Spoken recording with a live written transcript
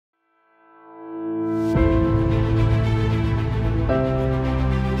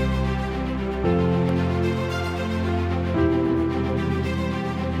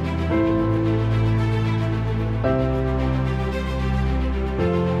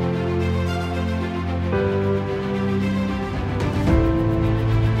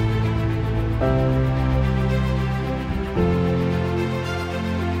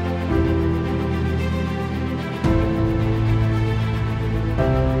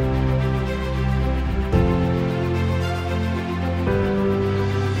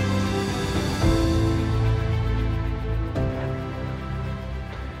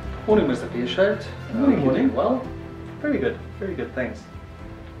dear Shirt. Good morning. Well, very good, thanks.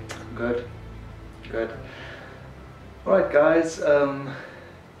 Good. Alright guys,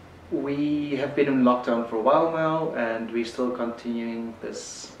 we have been in lockdown for a while now and we're still continuing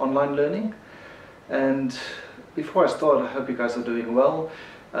this online learning. And before I start, I hope you guys are doing well.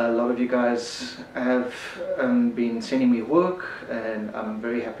 A lot of you guys have been sending me work, and I'm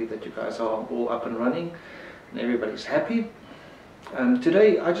very happy that you guys are all up and running and everybody's happy.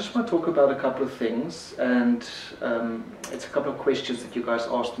 Today I just want to talk about a couple of things, and it's a couple of questions that you guys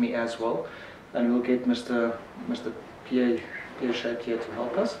asked me as well, and we'll get Mr. Pierre Shape here to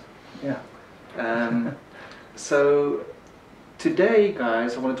help us. Yeah. So today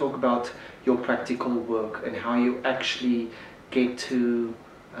guys, I want to talk about your practical work and how you actually get to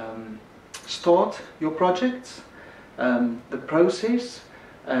start your projects, the process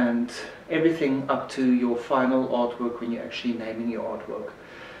and everything up to your final artwork when you're actually naming your artwork.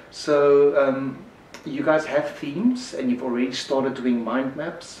 So you guys have themes and you've already started doing mind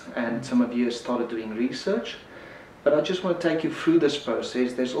maps, and some of you have started doing research, but I just want to take you through this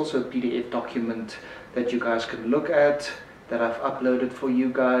process. There's also a PDF document that you guys can look at that I've uploaded for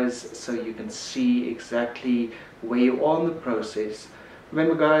you guys, so you can see exactly where you are in the process.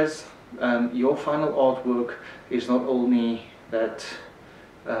 Remember guys, your final artwork is not only that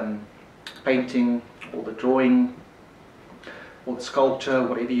painting or the drawing or the sculpture,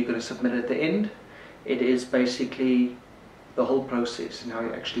 whatever you're going to submit at the end. It is basically the whole process and how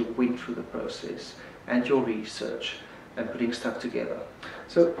you actually went through the process and your research and putting stuff together.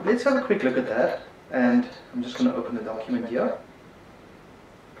 So let's have a quick look at that, and I'm just going to open the document here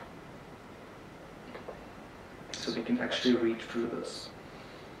so we can actually read through this.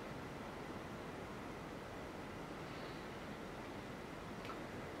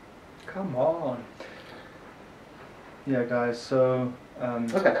 Come on. Yeah, guys. So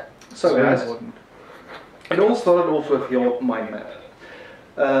Okay. So guys, it all started off with your mind map.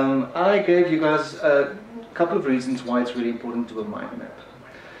 I gave you guys a couple of reasons why it's really important to do a mind map.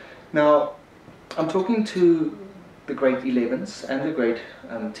 Now, I'm talking to the grade 11s and the grade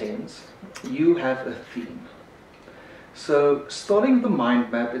 10s. You have a theme. So starting the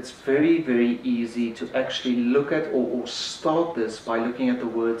mind map, it's very easy to actually look at or start this by looking at the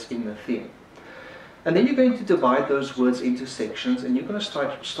words in the theme. And then you're going to divide those words into sections, and you're going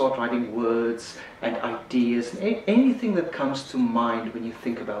to start writing words and ideas and anything that comes to mind when you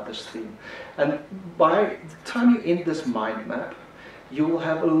think about this theme. And by the time you end this mind map, you will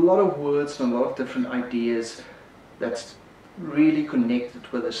have a lot of words and a lot of different ideas that's really connected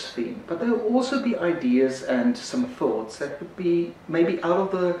with this theme. But there will also be ideas and some thoughts that would be maybe out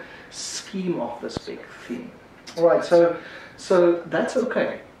of the scheme of this big theme. Alright, so that's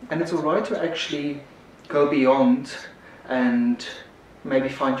okay. And it's alright to actually go beyond and maybe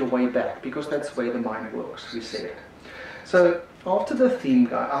find your way back, because that's the way the mind works, we said. So after the theme,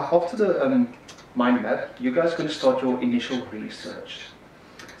 after the mind map, you guys are going to start your initial research.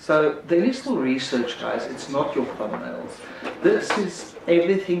 So the initial research, guys, it's not your thumbnails. This is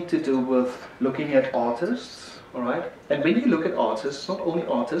everything to do with looking at artists, alright? And when you look at artists, not only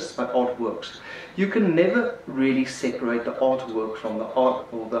artists, but artworks, you can never really separate the artwork from the art,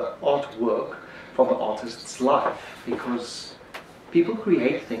 or the artwork from the artist's life, because people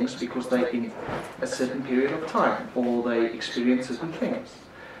create things because they're in a certain period of time or they experience certain things.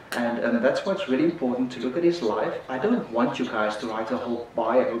 And that's why it's really important to look at his life. I don't want you guys to write a whole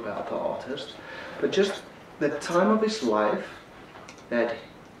bio about the artist, but just the time of his life, that,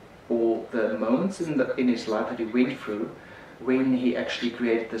 or the moments in his life that he went through when he actually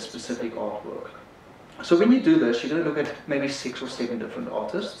created this specific artwork. So when you do this, you're going to look at maybe 6 or 7 different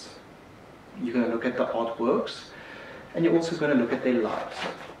artists. You're going to look at the artworks, and you're also going to look at their lives.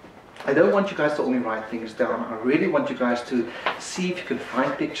 I don't want you guys to only write things down. I really want you guys to see if you can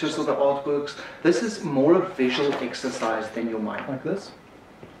find pictures of the artworks. This is more a visual exercise than your mind. like this.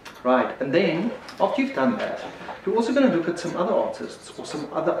 Right, and then after you've done that, you're also going to look at some other artists or some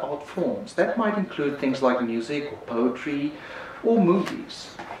other art forms. That might include things like music or poetry or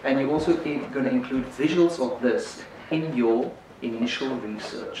movies. And you're also going to include visuals of this in your initial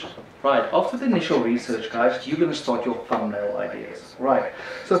research. Right, after the initial research, guys, you're going to start your thumbnail ideas. Right,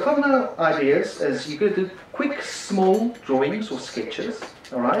 so thumbnail ideas is you're going to do quick, small drawings or sketches,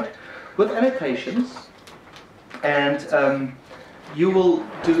 alright, with annotations, and you will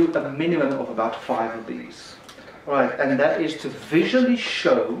do a minimum of about 5 of these. Right, and that is to visually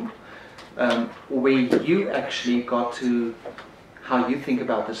show where you actually got to, how you think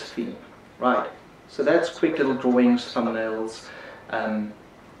about this theme. Right, so that's quick little drawings, thumbnails,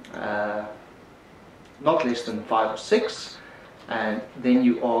 not less than 5 or 6, And then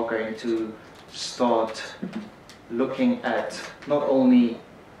you are going to start looking at not only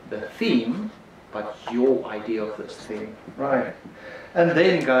the theme, but your idea of this theme. Right. And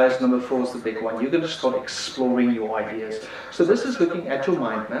then, guys, number 4 is the big one. You're going to start exploring your ideas. So this is looking at your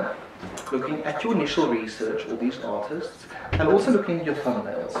mind map, looking at your initial research, all these artists, and also looking at your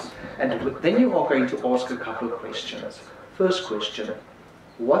thumbnails. And then you are going to ask a couple of questions. First question,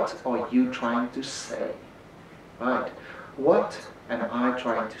 what are you trying to say? Right. What am I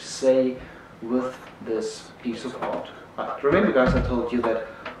trying to say with this piece of art? Right. Remember, guys, I told you that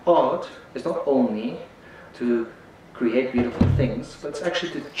art is not only to create beautiful things, but it's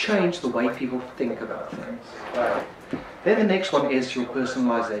actually to change the way people think about things. Right. Then the next one is your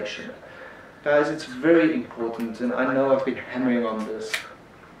personalization. Guys, it's very important, and I know I've been hammering on this,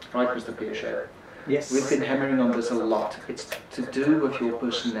 right, Mr. Piaget? Yes. We've been hammering on this a lot. It's to do with your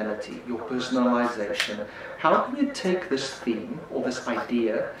personality, your personalization. How can you take this theme or this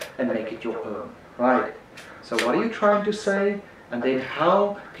idea and make it your own? Right. So what are you trying to say? And then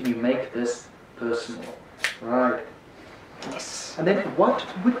how can you make this personal? Right. Yes. And then what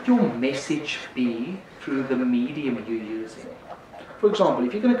would your message be through the medium you're using? For example,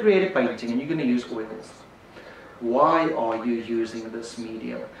 if you're going to create a painting and you're going to use oils, why are you using this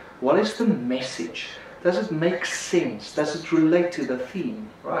medium? What is the message? Does it make sense? Does it relate to the theme?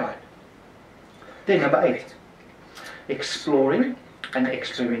 Right. Then number 8, exploring and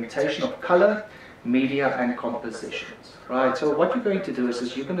experimentation of color, media and compositions. Right. So what you're going to do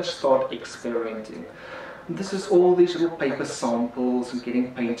is you're going to start experimenting. This is all these little paper samples and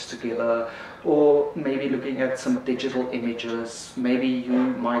getting paints together, or maybe looking at some digital images. Maybe you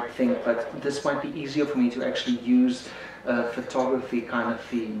might think that this might be easier for me to actually use a photography kind of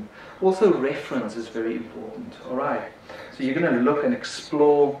theme. Also, reference is very important. Alright, so you're going to look and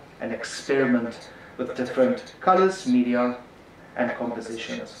explore and experiment with different colors, media and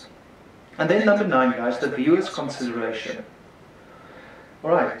compositions. And then number 9, guys, the viewer's consideration.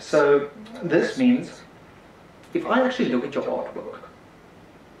 Alright, so this means if I actually look at your artwork,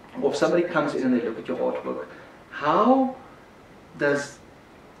 or if somebody comes in and they look at your artwork, how does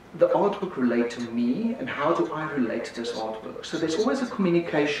the artwork relate to me, and how do I relate to this artwork? So there's always a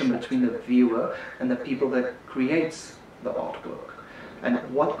communication between the viewer and the people that creates the artwork. And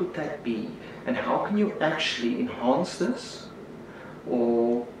what would that be? And how can you actually enhance this?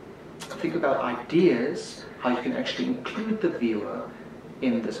 Or think about ideas, how you can actually include the viewer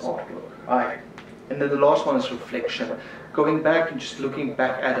in this artwork. Right. And then the last one is reflection. Going back and just looking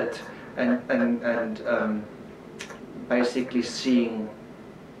back at it and basically seeing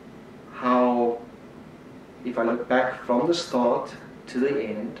how, if I look back from the start to the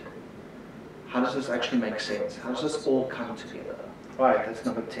end, how does this actually make sense? How does this all come together? Right, that's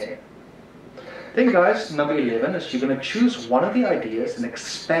number 10. Then, guys, number 11 is you're going to choose one of the ideas and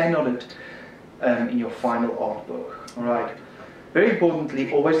expand on it in your final artwork. All right. Very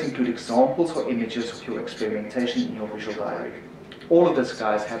importantly, always include examples or images of your experimentation in your visual diary. All of this,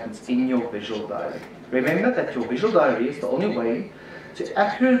 guys, happens in your visual diary. Remember that your visual diary is the only way to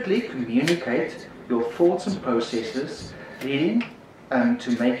accurately communicate your thoughts and processes leading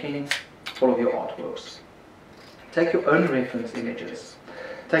to making all of your artworks. Take your own reference images.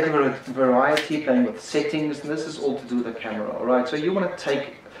 Take a variety, playing with settings, and this is all to do with the camera, alright? So you want to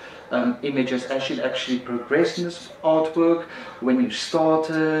take images as you actually progress in this artwork, when you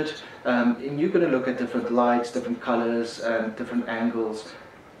started, and you're going to look at different lights, different colors, different angles,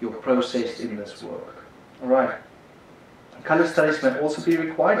 your process in this work. Alright. Color studies may also be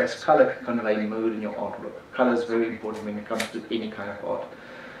required, as color can convey mood in your artwork. Color is very important when it comes to any kind of art.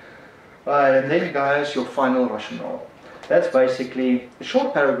 Right, and then, guys, your final rationale. That's basically a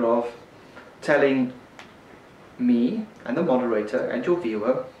short paragraph telling me and the moderator and your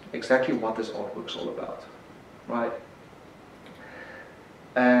viewer exactly what this artwork's all about, right?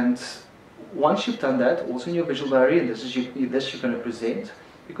 And once you've done that, also in your visual diary, and this you're going to present,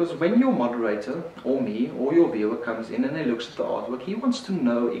 because when your moderator, or me, or your viewer comes in and he looks at the artwork, he wants to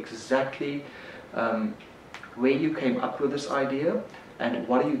know exactly where you came up with this idea and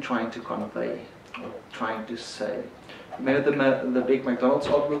what are you trying to convey, or trying to say. Remember the big McDonald's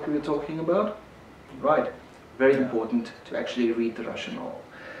artwork we were talking about? Right, very important to actually read the rationale.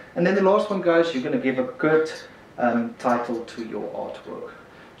 And then the last one, guys, you're going to give a good title to your artwork.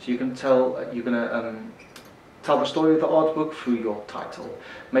 So you can tell, you're going to tell the story of the artwork through your title.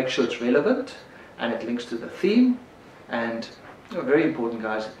 Make sure it's relevant and it links to the theme, and very important,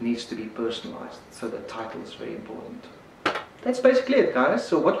 guys, it needs to be personalized. So the title is very important. That's basically it, guys.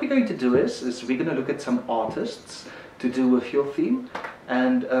 So what we're going to do is we're going to look at some artists to do with your theme,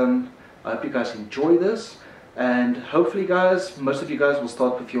 and I hope you guys enjoy this. And hopefully guys, most of you guys will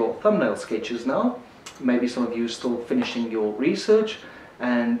start with your thumbnail sketches now. Maybe some of you are still finishing your research,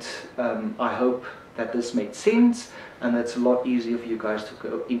 and I hope that this made sense and that's a lot easier for you guys to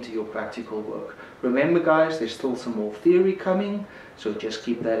go into your practical work. Remember guys, there's still some more theory coming, so just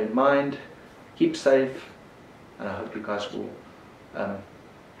keep that in mind. Keep safe, and I hope you guys will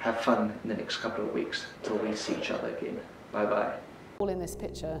have fun in the next couple of weeks till we see each other again. Bye bye. All in this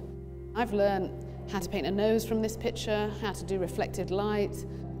picture. I've learned how to paint a nose from this picture, how to do reflected light,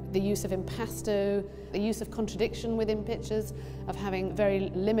 the use of impasto, the use of contradiction within pictures, of having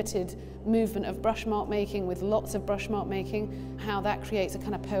very limited movement of brush mark making with lots of brush mark making, how that creates a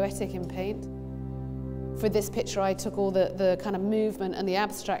kind of poetic in paint. For this picture I took all the kind of movement and the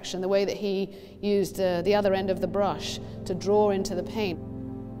abstraction, the way that he used the other end of the brush to draw into the paint.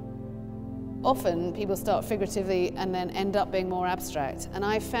 Often people start figuratively and then end up being more abstract, and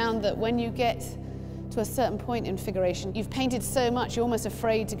I found that when you get to a certain point in figuration, you've painted so much you're almost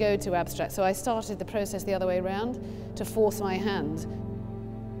afraid to go to abstract. So I started the process the other way around to force my hand.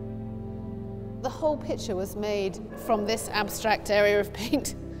 The whole picture was made from this abstract area of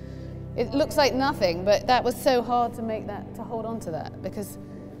paint. It looks like nothing, but that was so hard to make that, to hold on to that, because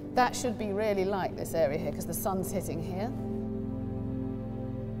that should be really light, this area here, because the sun's hitting here.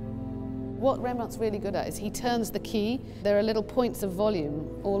 What Rembrandt's really good at is he turns the key. There are little points of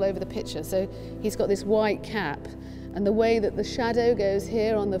volume all over the picture. So he's got this white cap, and the way that the shadow goes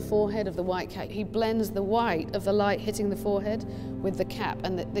here on the forehead of the white cap, he blends the white of the light hitting the forehead with the cap,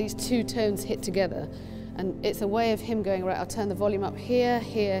 and these two tones hit together. And it's a way of him going, right, I'll turn the volume up here,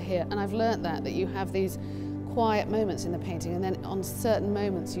 here, here. And I've learnt that you have these quiet moments in the painting, and then on certain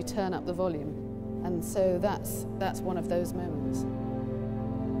moments you turn up the volume. And so that's one of those moments.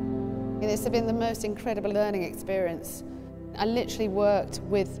 It's been the most incredible learning experience. I literally worked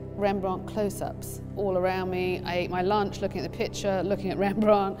with Rembrandt close-ups all around me. I ate my lunch looking at the picture, looking at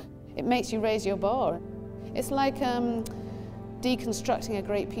Rembrandt. It makes you raise your bar. It's like deconstructing a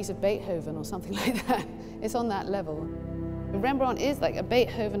great piece of Beethoven or something like that. It's on that level. Rembrandt is like a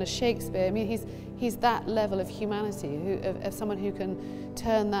Beethoven, a Shakespeare. I mean, he's that level of humanity, of someone who can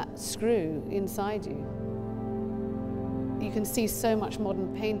turn that screw inside you. You can see so much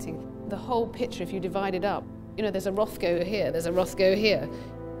modern painting. The whole picture, if you divide it up, you know, there's a Rothko here, there's a Rothko here.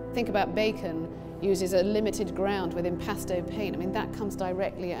 Think about Bacon uses a limited ground with impasto paint. I mean, that comes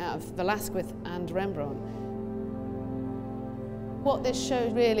directly out of Velázquez and Rembrandt. What this show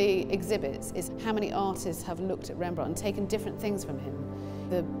really exhibits is how many artists have looked at Rembrandt and taken different things from him.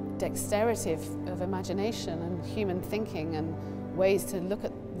 The dexterity of imagination and human thinking and ways to look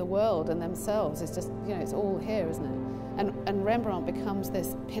at the world and themselves is just, you know, it's all here, isn't it? And Rembrandt becomes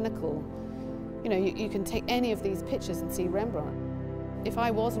this pinnacle. You know, you can take any of these pictures and see Rembrandt. If I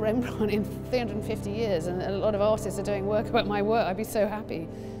was Rembrandt in 350 years and a lot of artists are doing work about my work, I'd be so happy.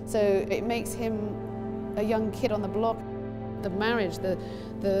 So it makes him a young kid on the block. The marriage,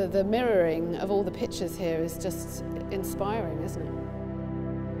 the mirroring of all the pictures here is just inspiring, isn't it?